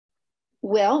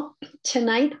Well,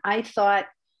 tonight I thought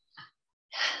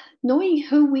knowing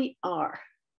who we are,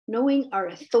 knowing our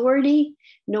authority,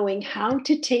 knowing how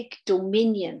to take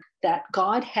dominion that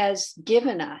God has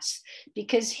given us,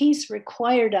 because He's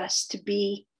required us to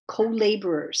be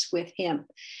co-laborers with Him.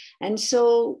 And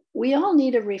so we all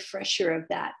need a refresher of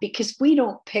that because we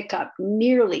don't pick up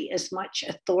nearly as much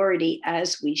authority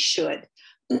as we should.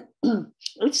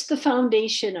 It's the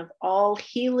foundation of all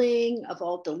healing, of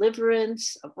all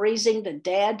deliverance, of raising the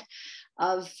dead,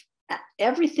 of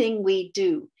everything we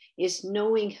do is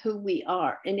knowing who we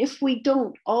are. And if we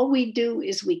don't, all we do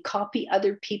is we copy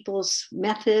other people's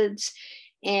methods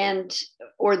and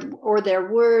or their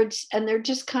words, and they're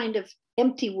just kind of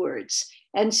empty words.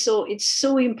 And so it's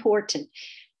so important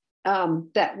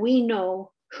that we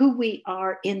know who we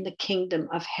are in the kingdom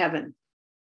of heaven.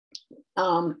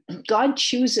 God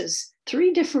chooses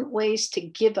 3 different ways to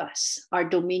give us our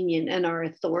dominion and our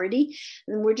authority.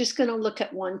 And we're just going to look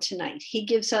at one tonight. He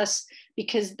gives us,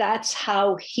 because that's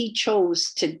how he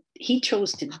chose to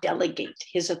delegate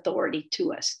his authority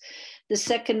to us. The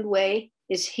second way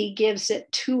is he gives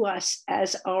it to us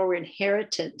as our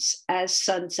inheritance as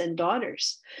sons and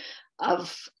daughters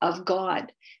of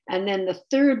God. And then the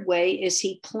third way is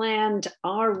he planned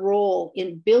our role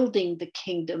in building the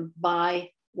kingdom by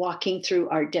walking through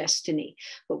our destiny.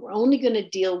 But we're only going to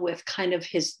deal with kind of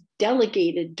his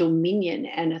delegated dominion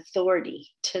and authority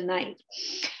tonight.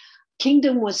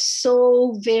 Kingdom was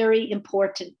so very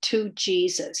important to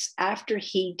Jesus. After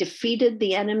he defeated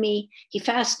the enemy, he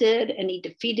fasted and he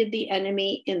defeated the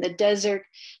enemy in the desert.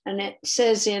 And it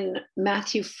says in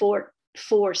Matthew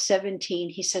 4:17,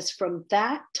 he says, from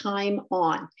that time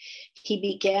on, he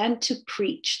began to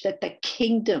preach that the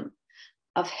kingdom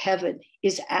of heaven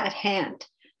is at hand.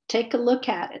 Take a look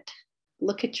at it.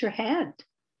 Look at your hand.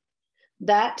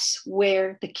 That's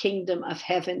where the kingdom of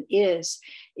heaven is.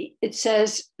 It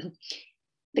says,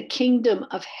 the kingdom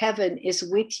of heaven is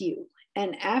with you.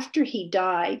 And after he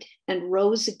died and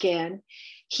rose again,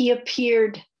 he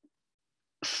appeared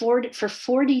for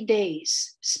 40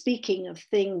 days, speaking of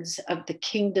things of the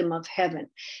kingdom of heaven.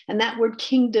 And that word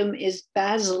kingdom is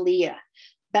basileia.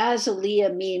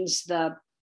 Basileia means the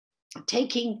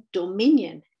taking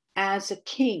dominion as a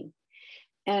king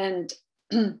and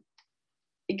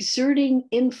exerting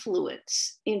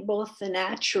influence in both the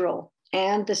natural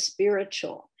and the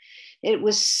spiritual. It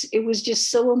was just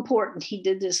so important. He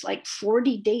did this like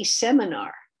 40-day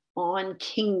seminar on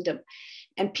kingdom.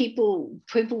 And people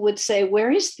would say,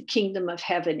 where is the kingdom of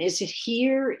heaven? Is it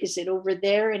here? Is it over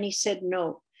there? And he said,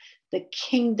 no, the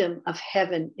kingdom of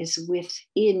heaven is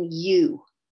within you.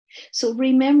 So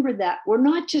remember that we're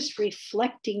not just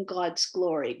reflecting God's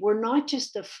glory. We're not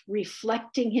just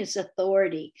reflecting his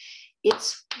authority.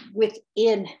 It's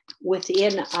within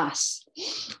us.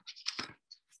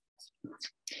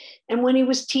 And when he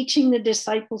was teaching the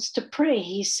disciples to pray,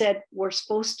 he said, we're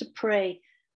supposed to pray,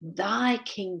 thy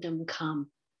kingdom come,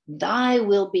 thy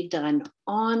will be done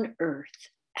on earth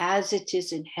as it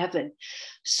is in heaven.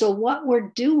 So what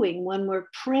we're doing when we're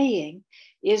praying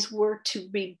is we're to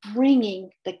be bringing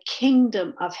the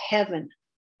kingdom of heaven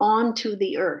onto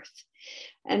the earth.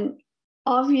 And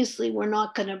obviously, we're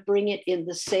not going to bring it in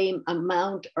the same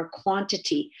amount or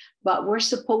quantity, but we're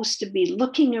supposed to be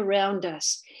looking around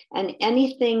us, and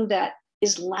anything that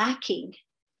is lacking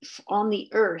on the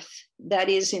earth that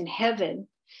is in heaven,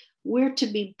 we're to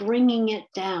be bringing it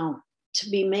down, to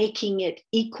be making it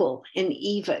equal and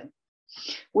even.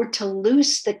 We're to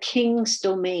loose the king's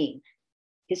domain,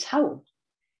 his home,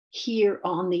 here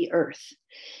on the earth.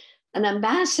 An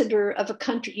ambassador of a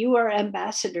country, you are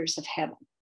ambassadors of heaven.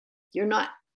 You're not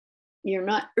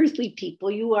earthly people,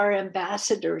 you are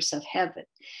ambassadors of heaven.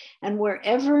 And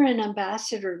wherever an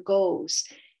ambassador goes,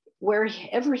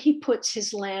 wherever he puts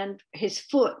his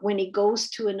foot, when he goes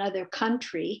to another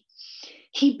country,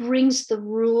 he brings the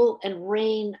rule and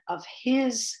reign of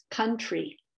his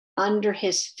country under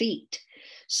his feet.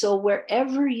 So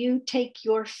wherever you take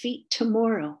your feet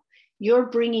tomorrow, you're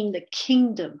bringing the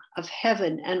kingdom of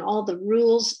heaven and all the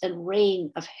rules and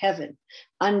reign of heaven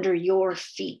under your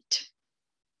feet.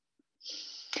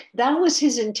 That was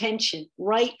his intention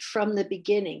right from the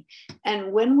beginning.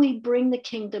 And when we bring the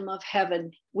kingdom of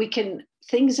heaven,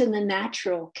 things in the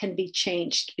natural can be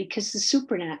changed because the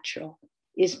supernatural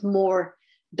is more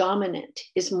dominant,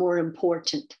 is more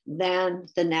important than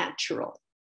the natural.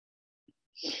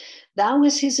 That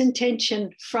was his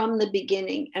intention from the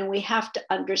beginning. And we have to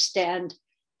understand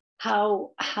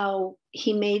how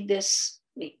he made this.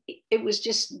 It was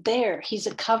just there. He's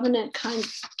a covenant kind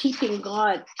of keeping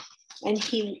God. And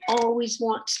he always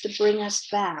wants to bring us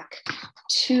back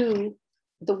to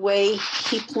the way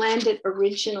he planned it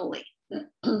originally.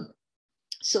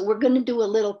 So we're going to do a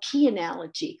little key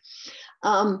analogy.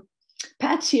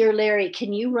 Patsy or Larry,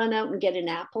 can you run out and get an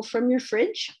apple from your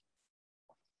fridge?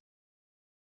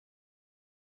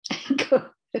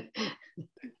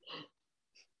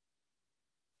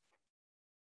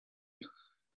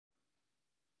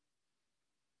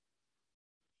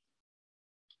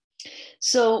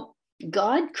 So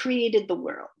God created the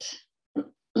world.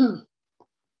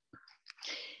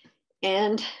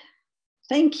 And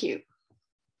thank you.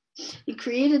 He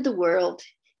created the world.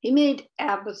 He made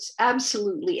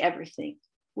absolutely everything.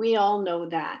 We all know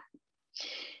that.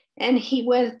 And he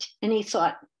went and he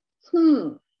thought,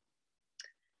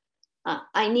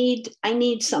 I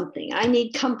need something. I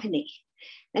need company.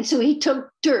 And so he took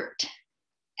dirt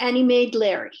and he made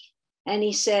Larry. And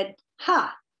he said,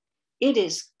 it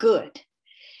is good.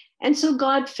 And so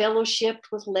God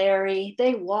fellowshiped with Larry.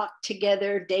 They walked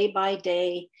together day by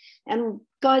day. And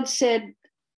God said,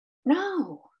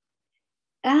 no,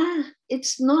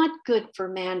 it's not good for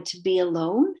man to be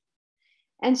alone.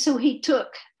 And so he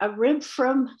took a rib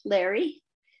from Larry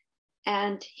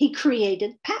and he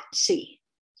created Patsy,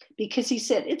 because he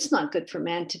said, it's not good for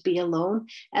man to be alone.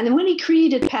 And then when he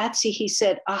created Patsy, he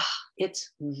said,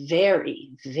 it's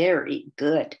very, very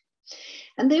good.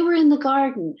 And they were in the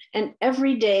garden, and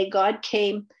every day God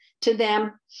came to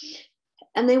them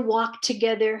and they walked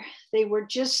together. They were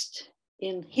just,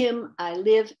 in him I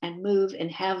live and move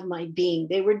and have my being.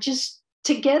 They were just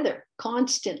together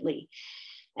constantly.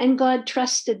 And God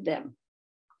trusted them.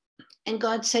 And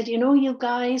God said, you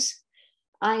guys,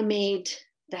 I made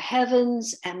the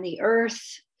heavens and the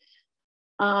earth.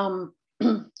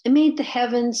 I made the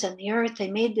heavens and the earth. I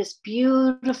made this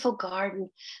beautiful garden.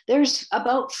 There's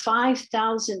about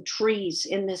 5,000 trees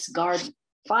in this garden,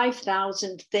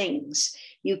 5,000 things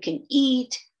you can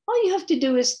eat. All you have to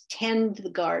do is tend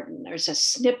the garden. There's a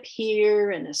snip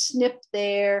here and a snip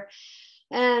there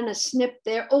and a snip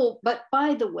there. Oh, but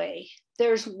by the way,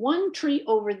 there's one tree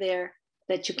over there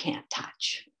that you can't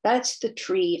touch. That's the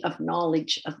tree of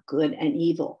knowledge of good and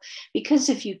evil, because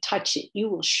if you touch it, you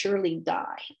will surely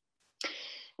die.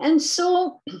 And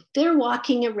so they're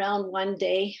walking around one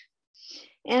day,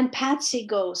 and Patsy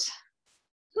goes,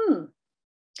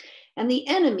 And the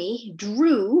enemy,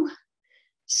 Drew,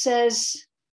 says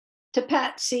to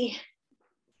Patsy,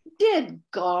 did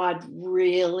God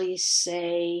really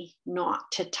say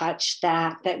not to touch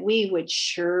that we would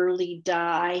surely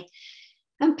die?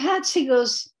 And Patsy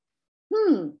goes,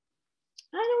 I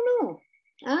don't know.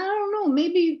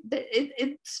 Maybe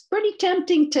it's pretty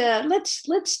tempting to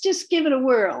let's just give it a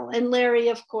whirl. And Larry,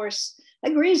 of course,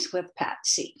 agrees with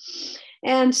Patsy.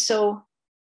 And so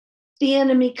the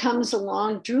enemy comes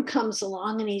along, Drew comes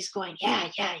along, and he's going, yeah,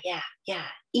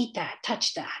 eat that,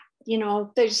 touch that.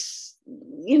 There's,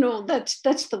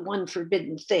 that's the one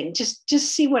forbidden thing. Just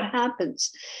see what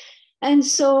happens. And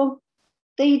so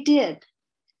they did.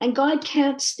 And God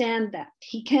can't stand that.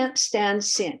 He can't stand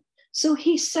sin. So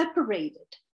he separated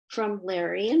from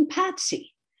Larry and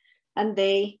Patsy, and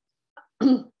they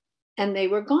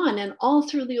were gone. And all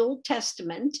through the Old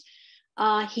Testament,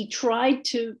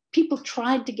 people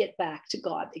tried to get back to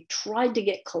God. They tried to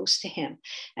get close to him.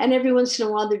 And every once in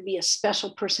a while, there'd be a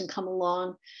special person come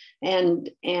along and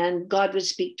God would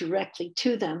speak directly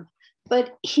to them.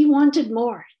 But he wanted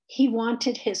more. He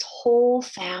wanted his whole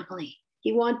family.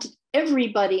 He wanted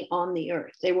everybody on the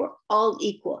earth. They were all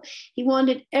equal. He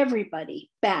wanted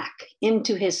everybody back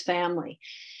into his family.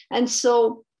 And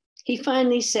so he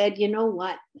finally said, you know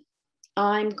what?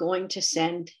 I'm going to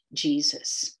send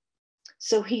Jesus.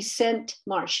 So he sent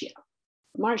Marcia.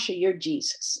 Marcia, you're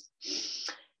Jesus.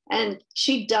 And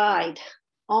she died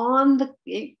on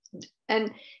the,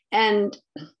 and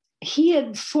he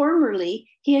had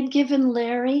given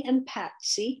Larry and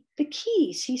Patsy the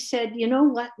keys. He said, you know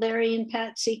what, Larry and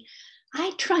Patsy,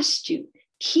 I trust you.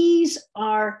 Keys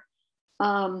are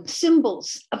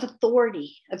symbols of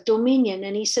authority, of dominion.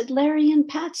 And he said, Larry and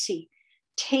Patsy,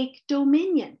 take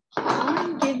dominion.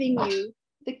 I'm giving you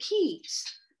the keys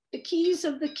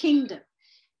of the kingdom.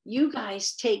 You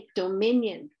guys take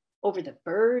dominion over the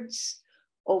birds,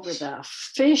 over the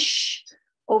fish,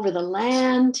 over the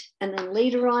land. And then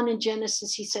later on in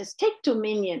Genesis, he says, take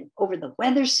dominion over the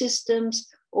weather systems,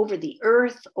 over the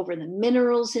earth, over the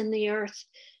minerals in the earth.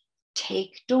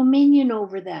 Take dominion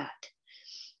over that.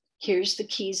 Here's the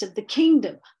keys of the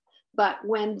kingdom. But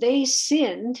when they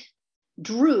sinned,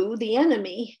 Drew, the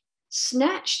enemy,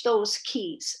 snatched those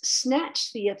keys,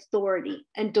 snatched the authority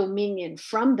and dominion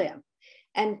from them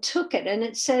and took it. And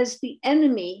it says the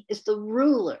enemy is the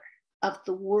ruler of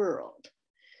the world.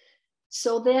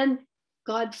 So then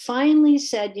God finally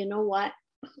said, you know what?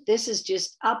 This is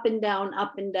just up and down,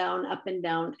 up and down, up and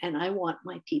down. And I want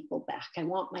my people back. I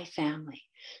want my family.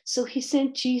 So he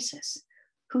sent Jesus,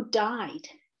 who died,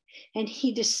 and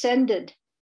he descended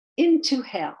into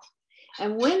hell.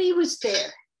 And when he was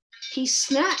there, he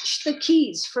snatched the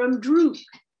keys from Drew.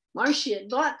 Marcia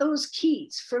had got those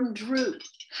keys from Drew.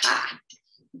 Ha!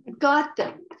 Got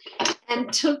them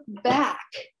and took back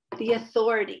the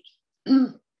authority.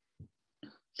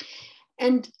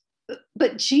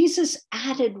 But Jesus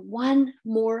added one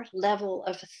more level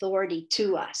of authority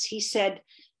to us. He said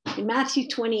in Matthew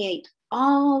 28,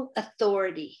 all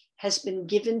authority has been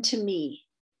given to me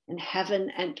in heaven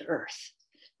and earth.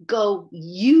 Go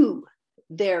you,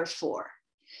 therefore.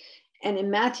 And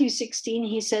in Matthew 16,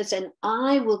 he says, and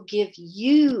I will give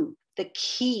you the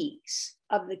keys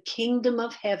of the kingdom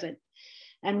of heaven.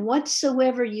 And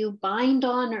whatsoever you bind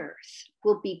on earth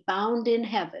will be bound in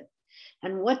heaven.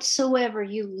 And whatsoever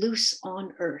you loose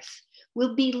on earth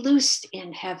will be loosed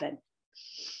in heaven.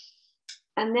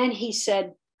 And then he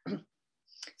said,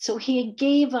 so he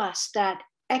gave us that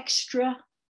extra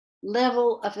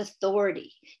level of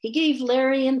authority. He gave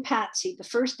Larry and Patsy, the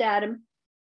first Adam,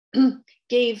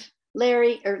 gave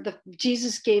Larry, or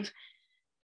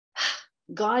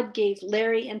God gave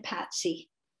Larry and Patsy,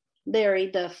 Larry,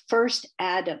 the first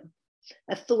Adam,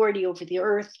 authority over the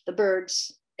earth, the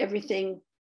birds, everything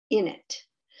in it.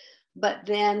 But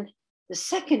then the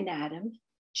second Adam,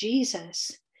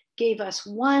 Jesus, gave us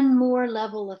one more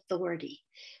level of authority.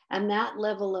 And that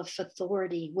level of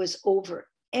authority was over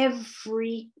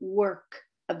every work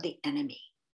of the enemy,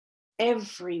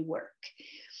 every work.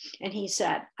 And he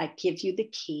said, I give you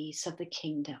the keys of the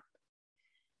kingdom.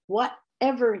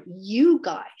 Whatever you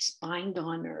guys bind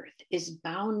on earth is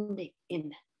bound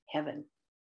in heaven.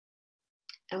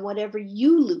 And whatever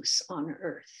you loose on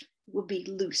earth will be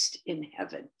loosed in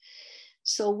heaven.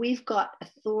 So we've got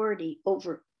authority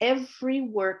over every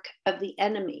work of the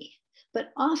enemy.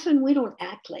 But often we don't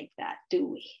act like that, do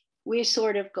we? We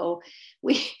sort of go,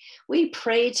 we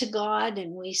pray to God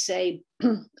and we say,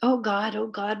 oh God,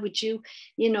 would you,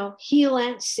 heal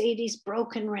Aunt Sadie's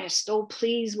broken wrist? Oh,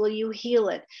 please, will you heal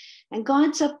it? And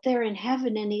God's up there in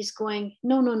heaven and he's going,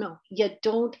 no, you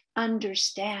don't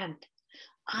understand.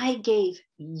 I gave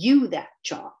you that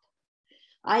job.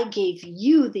 I gave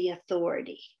you the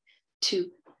authority to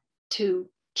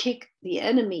kick the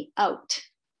enemy out,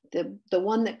 the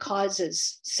one that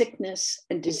causes sickness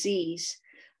and disease.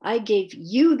 I gave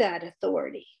you that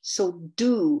authority. So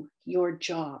do your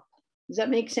job. Does that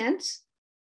make sense?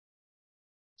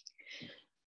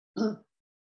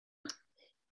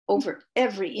 Over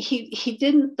he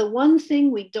didn't, the one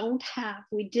thing we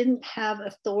didn't have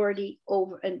authority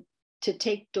over and to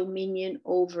take dominion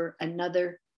over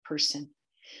another person.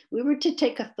 We were to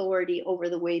take authority over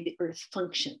the way the earth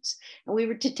functions, and we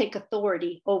were to take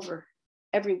authority over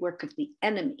every work of the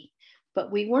enemy,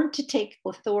 but we weren't to take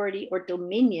authority or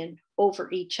dominion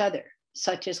over each other,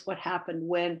 such as what happened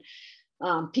when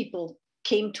people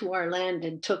came to our land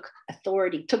and took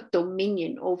authority, took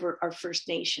dominion over our First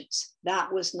Nations.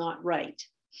 That was not right.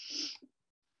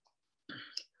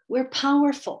 We're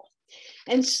powerful.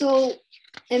 And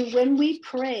when we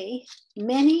pray,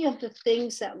 many of the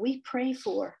things that we pray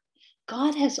for,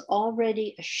 God has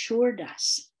already assured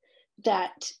us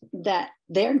that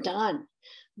they're done,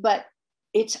 but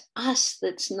it's us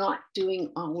that's not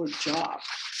doing our job.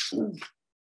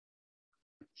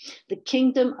 The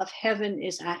kingdom of heaven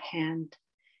is at hand,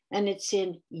 and it's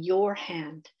in your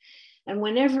hand. And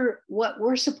what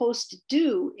we're supposed to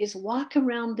do is walk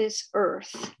around this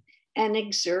earth and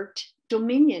exert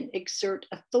dominion, exert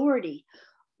authority.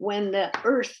 When the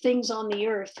earth, things on the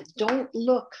earth don't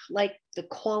look like the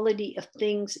quality of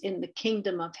things in the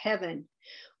kingdom of heaven,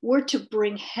 we're to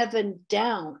bring heaven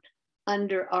down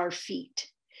under our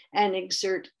feet and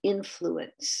exert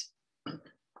influence.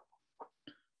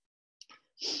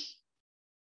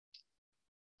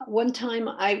 One time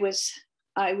I was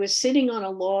sitting on a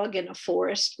log in a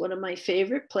forest, one of my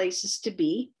favorite places to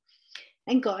be,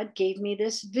 and God gave me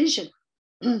this vision.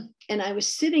 And I was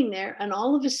sitting there, and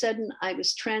all of a sudden I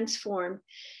was transformed,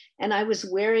 and I was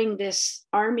wearing this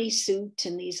army suit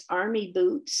and these army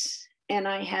boots, and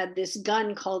I had this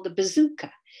gun called a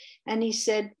bazooka. And he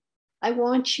said, I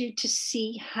want you to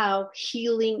see how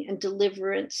healing and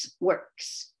deliverance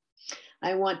works.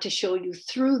 I want to show you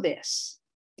through this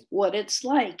what it's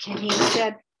like. And he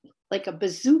said, like a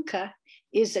bazooka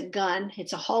is a gun,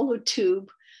 it's a hollow tube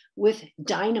with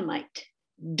dynamite,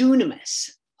 dunamis,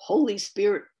 Holy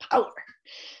Spirit power,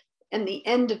 and the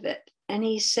end of it. And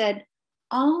he said,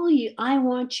 I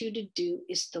want you to do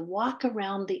is to walk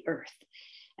around the earth.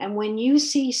 And when you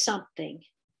see something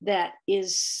that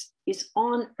is is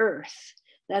on earth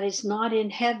that is not in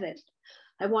heaven,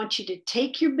 I want you to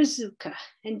take your bazooka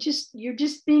and you're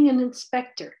just being an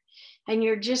inspector and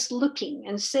you're just looking,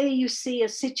 and say you see a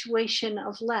situation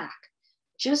of lack.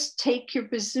 Just take your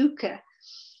bazooka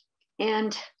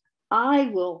and I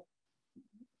will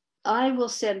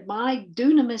send my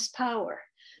dunamis power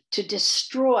to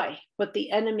destroy what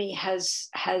the enemy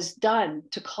has done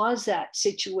to cause that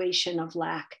situation of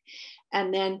lack,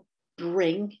 and then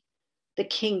bring the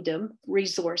kingdom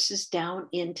resources down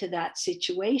into that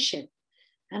situation.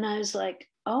 And I was like,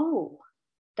 oh,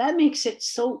 that makes it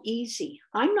so easy.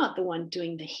 I'm not the one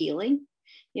doing the healing.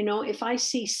 You know, if I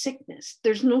see sickness,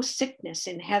 there's no sickness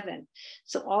in heaven.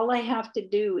 So all I have to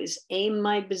do is aim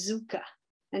my bazooka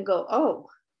and go, oh,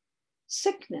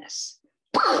 sickness.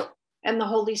 And the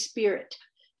Holy Spirit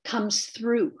comes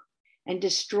through and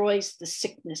destroys the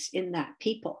sickness in that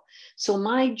people. So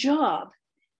my job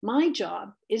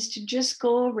is to just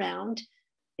go around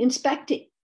inspecting.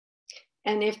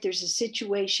 And if there's a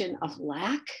situation of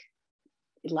lack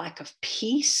of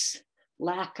peace,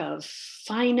 lack of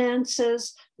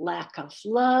finances, lack of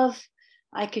love,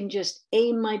 I can just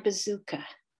aim my bazooka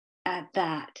at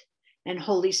that, and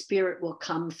Holy Spirit will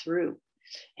come through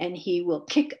and he will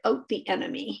kick out the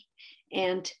enemy.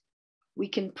 And we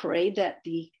can pray that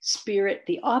the spirit,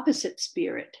 the opposite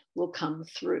spirit, will come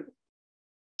through.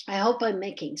 I hope I'm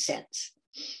making sense.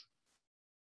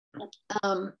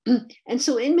 And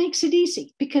so it makes it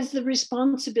easy because the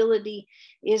responsibility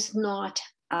is not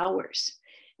ours.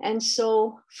 And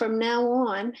so from now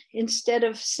on, instead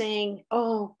of saying,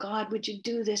 oh God, would you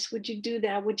do this? Would you do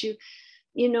that? Would you,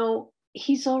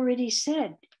 he's already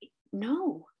said,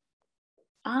 no,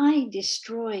 I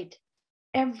destroyed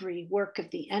every work of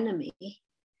the enemy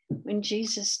when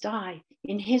Jesus died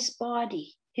in his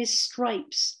body, his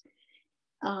stripes.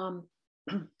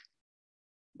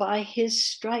 By his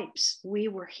stripes, we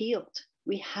were healed.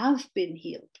 We have been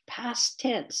healed, past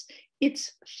tense.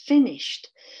 It's finished.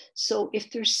 So if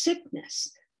there's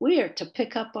sickness, we are to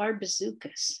pick up our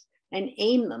bazookas and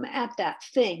aim them at that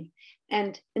thing.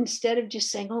 And instead of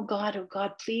just saying, oh God,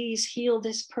 please heal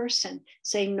this person,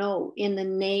 say, no, in the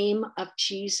name of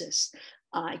Jesus,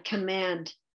 I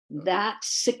command that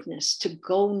sickness to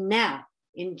go now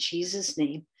in Jesus'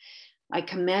 name. I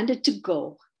command it to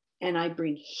go, and I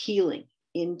bring healing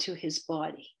into his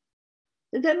body.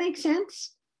 Did that make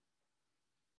sense?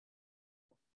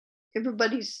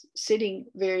 Everybody's sitting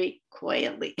very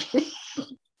quietly.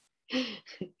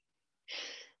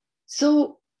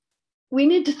 So we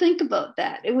need to think about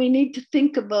that, and we need to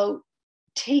think about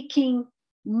taking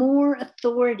more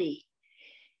authority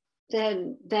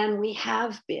than we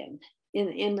have been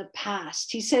in the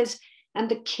past. He says,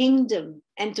 and the kingdom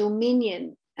and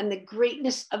dominion and the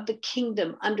greatness of the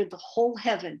kingdom under the whole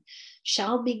heaven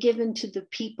shall be given to the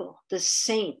people, the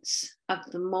saints of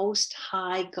the Most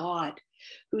High God,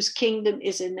 whose kingdom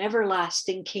is an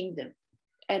everlasting kingdom,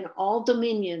 and all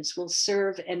dominions will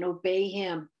serve and obey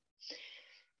him.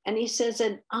 And he says,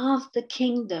 and of the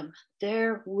kingdom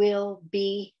there will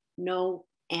be no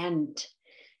end.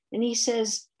 And he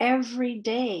says, every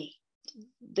day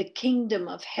the kingdom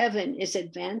of heaven is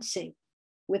advancing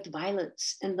with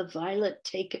violence, and the violent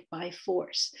take it by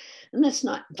force. And that's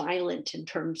not violent in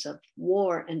terms of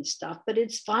war and stuff, but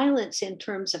it's violence in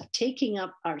terms of taking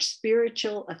up our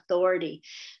spiritual authority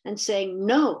and saying,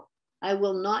 no, I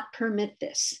will not permit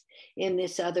this in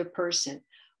this other person,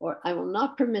 or I will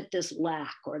not permit this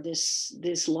lack, or this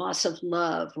loss of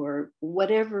love, or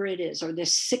whatever it is, or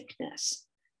this sickness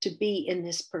to be in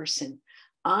this person.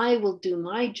 I will do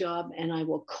my job, and I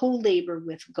will co-labor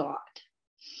with God.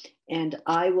 And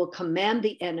I will command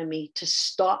the enemy to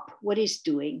stop what he's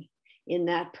doing in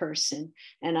that person.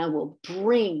 And I will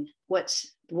bring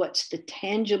what's the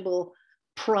tangible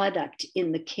product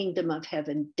in the kingdom of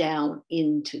heaven down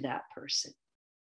into that person.